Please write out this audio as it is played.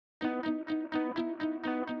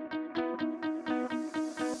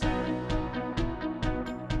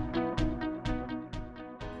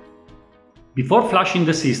Before flushing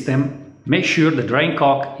the system, make sure the drain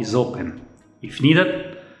cock is open. If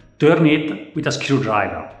needed, turn it with a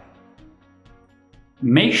screwdriver.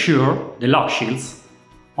 Make sure the lock shields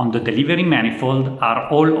on the delivery manifold are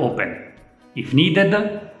all open. If needed,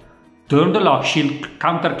 turn the lock shield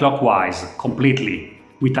counterclockwise completely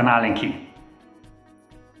with an Allen key.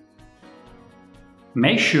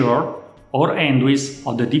 Make sure all handwheels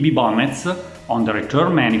of the DB bonnets on the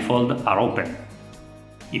return manifold are open.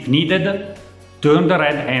 If needed, turn the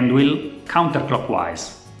red handwheel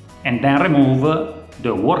counterclockwise and then remove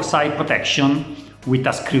the workside protection with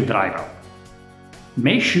a screwdriver.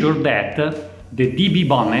 Make sure that the DB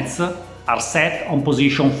bonnets are set on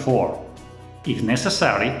position 4. If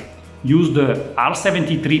necessary, use the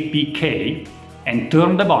R553FKDB and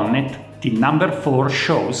turn the bonnet till number 4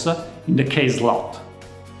 shows in the case slot.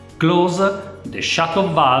 Close the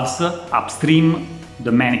shut-off valves upstream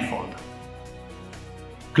the manifold.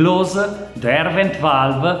 Close the air vent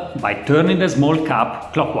valve by turning the small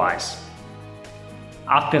cap clockwise.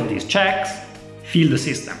 After these checks, fill the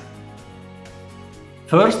system.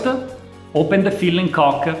 First, open the filling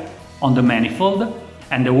cock on the manifold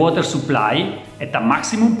and the water supply at a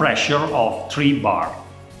maximum pressure of 3 bar.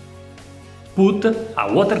 Put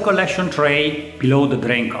a water collection tray below the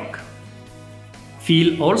drain cock.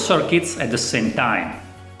 Fill all circuits at the same time.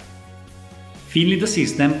 Filling the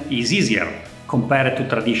system is easier compared to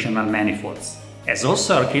traditional manifolds, as all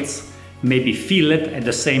circuits may be filled at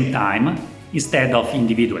the same time instead of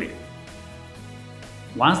individually.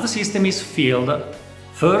 Once the system is filled,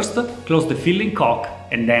 first close the filling cock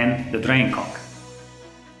and then the drain cock.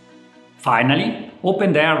 Finally,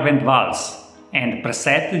 open the air vent valves and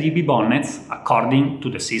preset the DB bonnets according to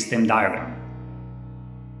the system diagram.